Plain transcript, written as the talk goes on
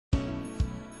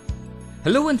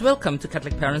Hello and welcome to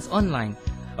Catholic Parents Online,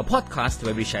 a podcast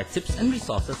where we share tips and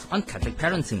resources on Catholic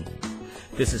parenting.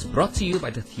 This is brought to you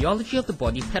by the Theology of the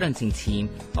Body parenting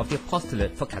team of the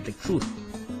Apostolate for Catholic Truth.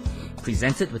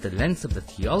 Presented with the lens of the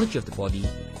theology of the body,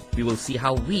 we will see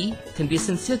how we can be a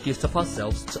sincere gift of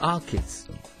ourselves to our kids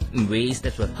in ways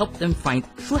that will help them find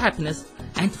true happiness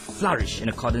and flourish in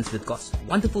accordance with God's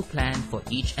wonderful plan for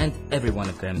each and every one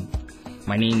of them.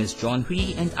 My name is John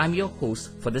Hui and I'm your host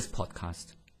for this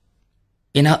podcast.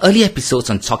 In our early episodes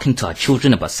on talking to our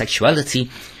children about sexuality,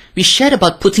 we shared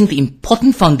about putting the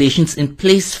important foundations in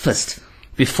place first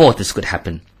before this could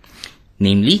happen.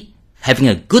 Namely, having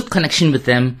a good connection with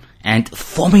them and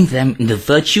forming them in the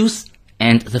virtues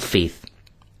and the faith.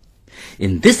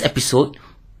 In this episode,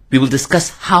 we will discuss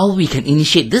how we can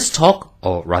initiate this talk,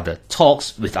 or rather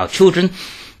talks, with our children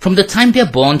from the time they are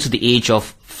born to the age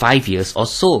of 5 years or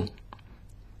so.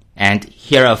 And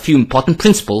here are a few important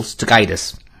principles to guide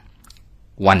us.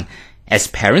 1. As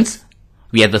parents,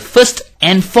 we are the first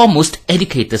and foremost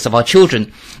educators of our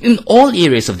children in all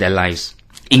areas of their lives,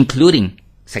 including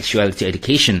sexuality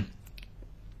education.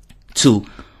 2.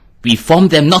 We form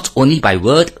them not only by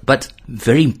word, but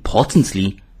very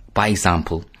importantly, by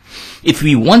example. If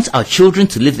we want our children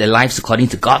to live their lives according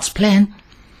to God's plan,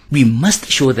 we must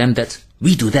show them that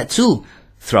we do that too,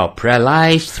 through our prayer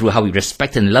lives, through how we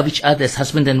respect and love each other as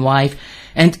husband and wife,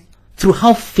 and through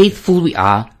how faithful we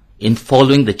are in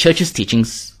following the Church's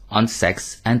teachings on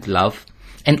sex and love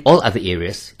and all other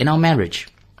areas in our marriage.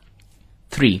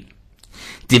 3.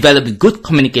 Develop good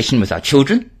communication with our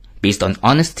children based on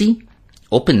honesty,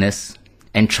 openness,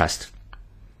 and trust.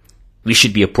 We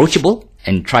should be approachable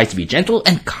and try to be gentle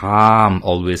and calm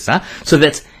always, so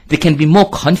that they can be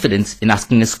more confident in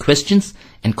asking us questions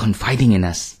and confiding in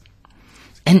us.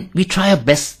 And we try our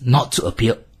best not to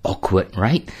appear awkward,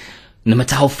 right? No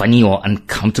matter how funny or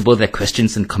uncomfortable their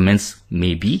questions and comments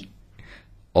may be,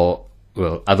 or,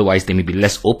 well, otherwise they may be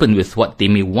less open with what they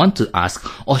may want to ask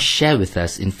or share with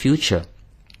us in future.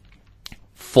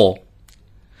 4.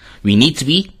 We need to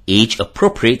be age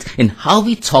appropriate in how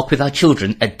we talk with our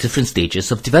children at different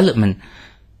stages of development,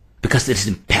 because it is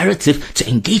imperative to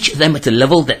engage them at a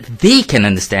level that they can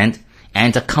understand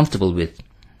and are comfortable with.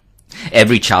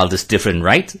 Every child is different,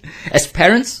 right? As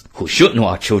parents who should know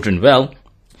our children well,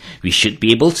 we should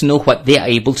be able to know what they are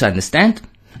able to understand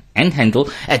and handle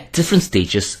at different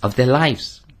stages of their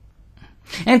lives.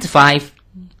 And 5,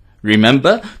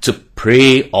 remember to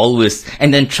pray always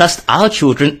and entrust our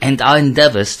children and our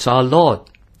endeavors to our Lord.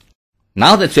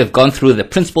 Now that we have gone through the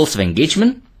principles of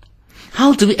engagement,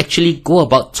 how do we actually go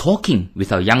about talking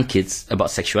with our young kids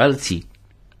about sexuality?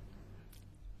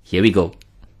 Here we go.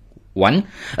 1.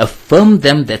 Affirm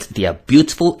them that they are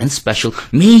beautiful and special,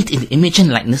 made in the image and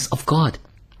likeness of God.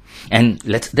 And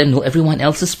let them know everyone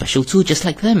else is special too, just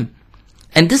like them.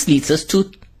 And this leads us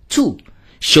to 2.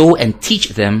 Show and teach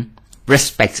them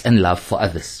respect and love for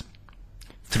others.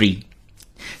 3.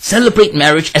 Celebrate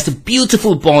marriage as a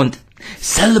beautiful bond.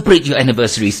 Celebrate your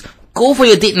anniversaries. Go for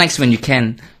your date nights when you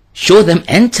can. Show them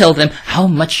and tell them how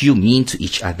much you mean to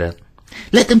each other.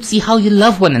 Let them see how you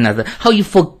love one another, how you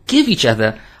forgive each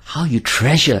other, how you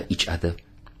treasure each other.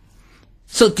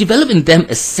 So develop in them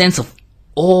a sense of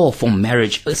awe for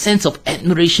marriage, a sense of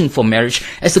admiration for marriage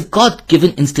as a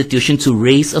God-given institution to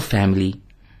raise a family.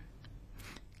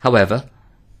 However,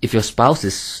 if your spouse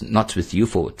is not with you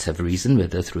for whatever reason,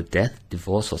 whether through death,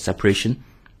 divorce, or separation,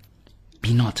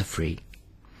 be not afraid.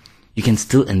 You can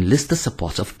still enlist the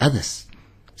support of others,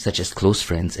 such as close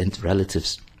friends and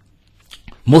relatives.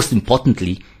 Most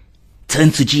importantly,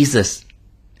 turn to Jesus.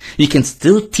 You can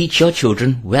still teach your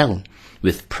children well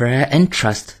with prayer and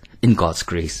trust in God's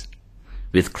grace,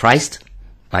 with Christ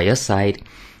by your side,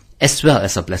 as well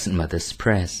as our Blessed Mother's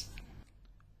prayers.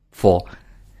 4.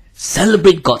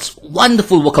 Celebrate God's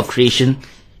wonderful work of creation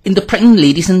in the pregnant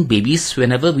ladies and babies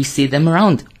whenever we see them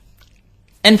around.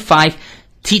 And 5.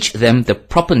 Teach them the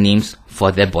proper names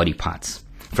for their body parts.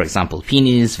 For example,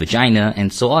 penis, vagina,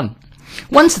 and so on.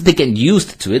 Once they get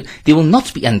used to it, they will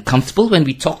not be uncomfortable when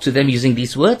we talk to them using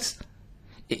these words.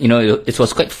 You know, it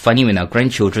was quite funny when our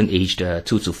grandchildren aged 2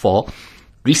 to 4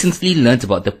 recently learned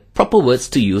about the proper words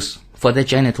to use for their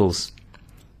genitals.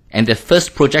 And their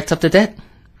first project after that,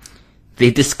 they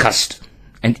discussed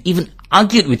and even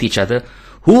argued with each other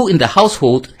who in the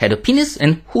household had a penis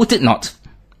and who did not.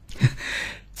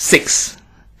 6.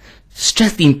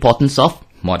 Stress the importance of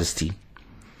modesty.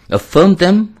 Affirm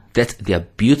them that they are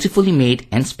beautifully made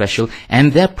and special,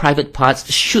 and their private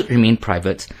parts should remain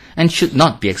private and should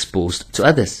not be exposed to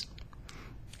others.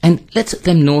 And let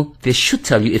them know they should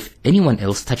tell you if anyone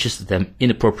else touches them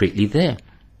inappropriately there.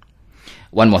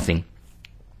 One more thing.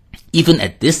 Even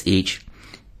at this age,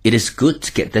 it is good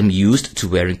to get them used to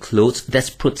wearing clothes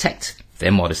that protect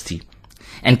their modesty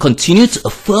and continue to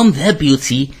affirm their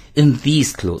beauty in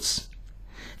these clothes.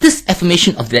 This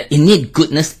affirmation of their innate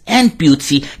goodness and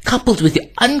beauty, coupled with your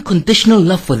unconditional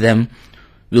love for them,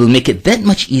 will make it that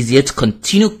much easier to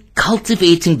continue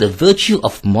cultivating the virtue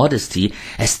of modesty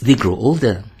as they grow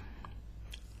older.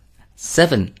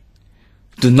 7.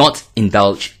 Do not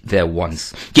indulge their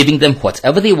wants, giving them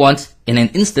whatever they want in an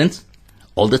instant,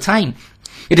 all the time.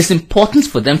 It is important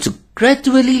for them to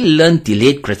gradually learn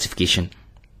delayed gratification.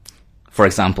 For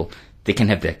example, they can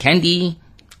have their candy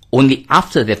only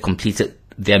after they've completed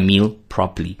their meal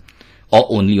properly, or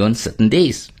only on certain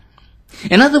days.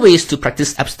 Another way is to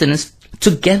practice abstinence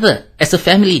together as a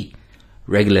family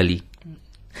regularly.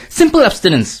 Simple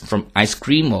abstinence from ice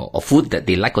cream or food that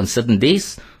they like on certain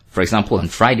days, for example on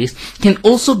Fridays, can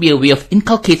also be a way of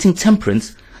inculcating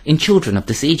temperance in children of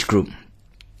this age group.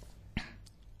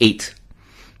 8.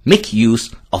 Make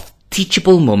use of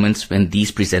teachable moments when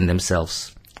these present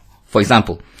themselves. For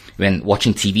example, when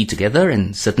watching TV together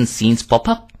and certain scenes pop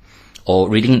up, or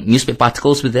reading newspaper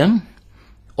articles with them,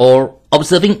 or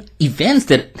observing events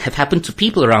that have happened to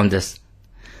people around us.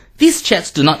 These chats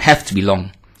do not have to be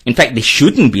long. In fact, they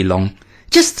shouldn't be long.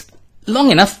 Just long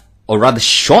enough, or rather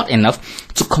short enough,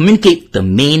 to communicate the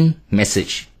main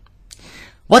message.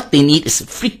 What they need is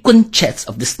frequent chats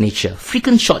of this nature,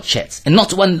 frequent short chats, and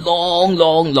not one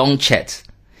long chat.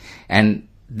 And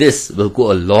this will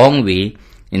go a long way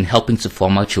in helping to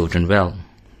form our children well.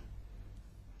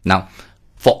 Now,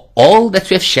 for all that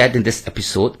we have shared in this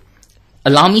episode,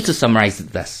 allow me to summarize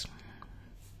it thus.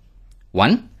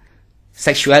 1.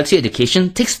 Sexuality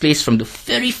education takes place from the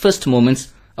very first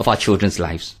moments of our children's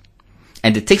lives.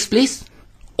 And it takes place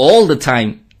all the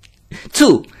time.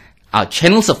 2. Our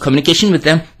channels of communication with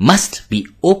them must be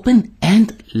open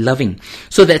and loving,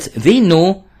 so that they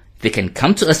know they can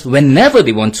come to us whenever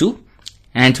they want to,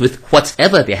 and with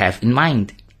whatever they have in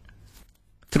mind.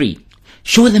 3.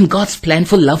 Show them God's plan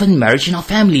for love and marriage in our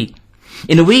family,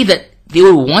 in a way that they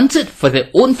will want it for their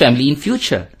own family in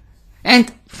future.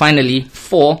 And finally,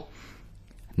 4.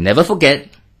 Never forget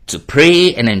to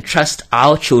pray and entrust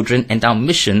our children and our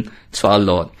mission to our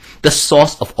Lord, the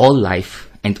source of all life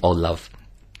and all love.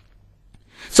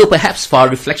 So perhaps for our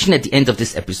reflection at the end of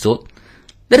this episode,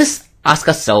 let us ask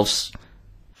ourselves,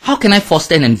 how can I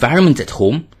foster an environment at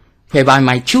home whereby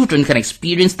my children can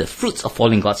experience the fruits of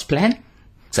following God's plan,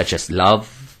 such as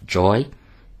love, joy,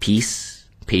 peace,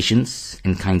 patience,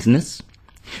 and kindness,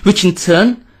 which in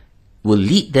turn will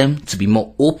lead them to be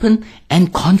more open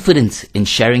and confident in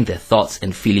sharing their thoughts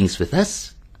and feelings with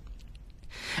us?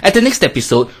 At the next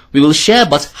episode, we will share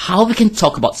about how we can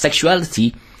talk about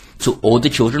sexuality to older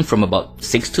children from about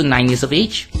 6 to 9 years of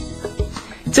age.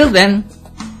 Till then,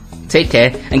 take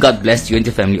care and God bless you and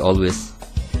your family always.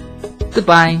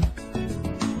 Goodbye.